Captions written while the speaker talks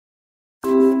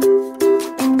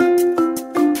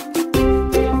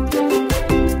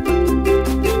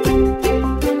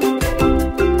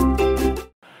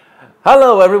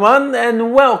Hello everyone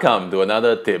and welcome to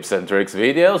another tips and tricks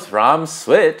videos from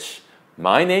Switch.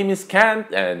 My name is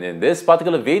Kent and in this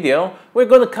particular video we're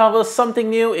going to cover something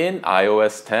new in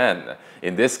iOS 10.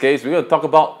 In this case we're going to talk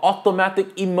about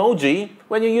automatic emoji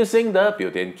when you're using the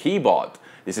built-in keyboard.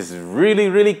 This is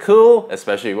really cool,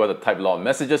 especially if you want to type long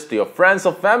messages to your friends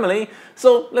or family.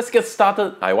 So let's get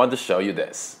started. I want to show you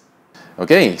this.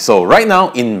 Okay, so right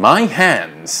now in my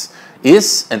hands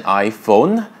is an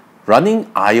iPhone running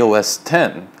iOS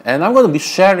 10, and I'm going to be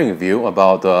sharing with you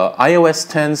about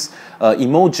iOS 10's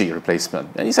emoji replacement,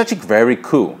 and it's actually very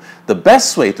cool. The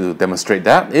best way to demonstrate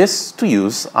that is to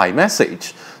use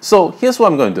iMessage. So here's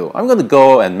what I'm going to do. I'm going to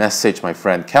go and message my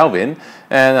friend Calvin,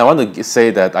 and I want to say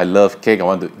that I love cake, I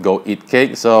want to go eat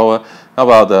cake. So how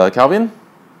about Calvin?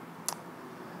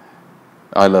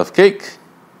 I love cake.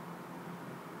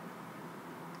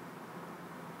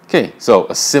 Okay, so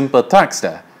a simple text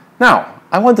there. Now,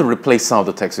 I want to replace some of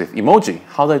the text with emoji.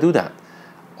 How do I do that?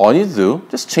 All you need to do,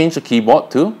 just change the keyboard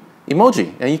to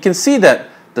emoji. And you can see that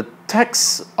the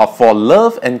text for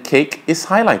love and cake is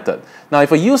highlighted. Now,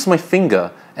 if I use my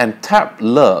finger and tap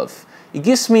love, it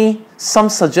gives me some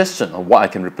suggestion on what I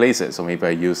can replace it. So maybe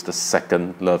I use the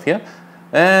second love here.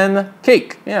 And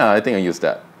cake. Yeah, I think I use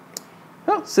that.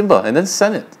 Oh, simple. And then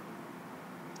send it.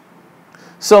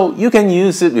 So you can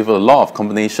use it with a lot of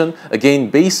combination, again,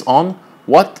 based on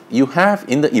what you have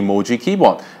in the emoji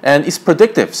keyboard, and it's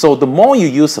predictive. So the more you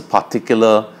use a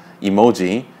particular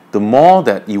emoji, the more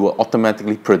that you will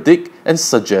automatically predict and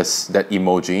suggest that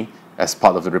emoji as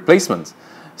part of the replacement.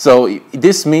 So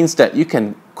this means that you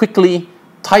can quickly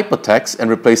type a text and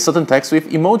replace certain text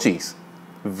with emojis.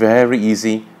 Very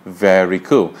easy, very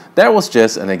cool. That was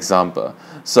just an example.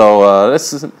 So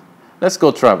let's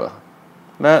go travel.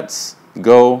 Let's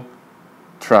go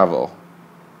travel.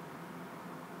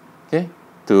 Okay,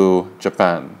 to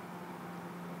Japan.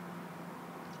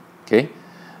 Okay,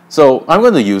 so I'm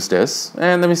going to use this,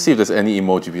 and let me see if there's any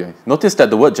emoji behind. Notice that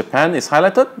the word Japan is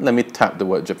highlighted. Let me tap the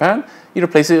word Japan. You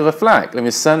replace it with a flag. Let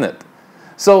me send it.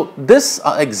 So these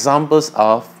are examples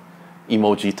of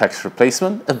emoji text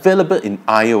replacement available in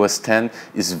iOS 10.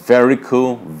 It's very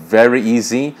cool, very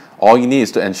easy. All you need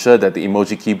is to ensure that the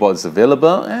emoji keyboard is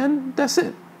available, and that's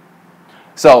it.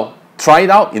 So try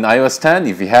it out in iOS 10.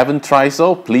 If you haven't tried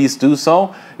so, please do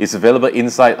so. It's available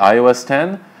inside iOS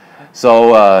 10.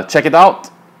 So check it out.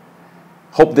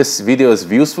 Hope this video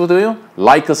is useful to you.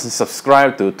 Like us and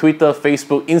subscribe to Twitter,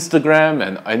 Facebook, Instagram,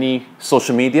 and any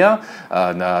social media.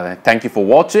 Thank you for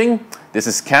watching. This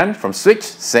is Ken from Switch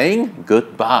saying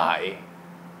goodbye.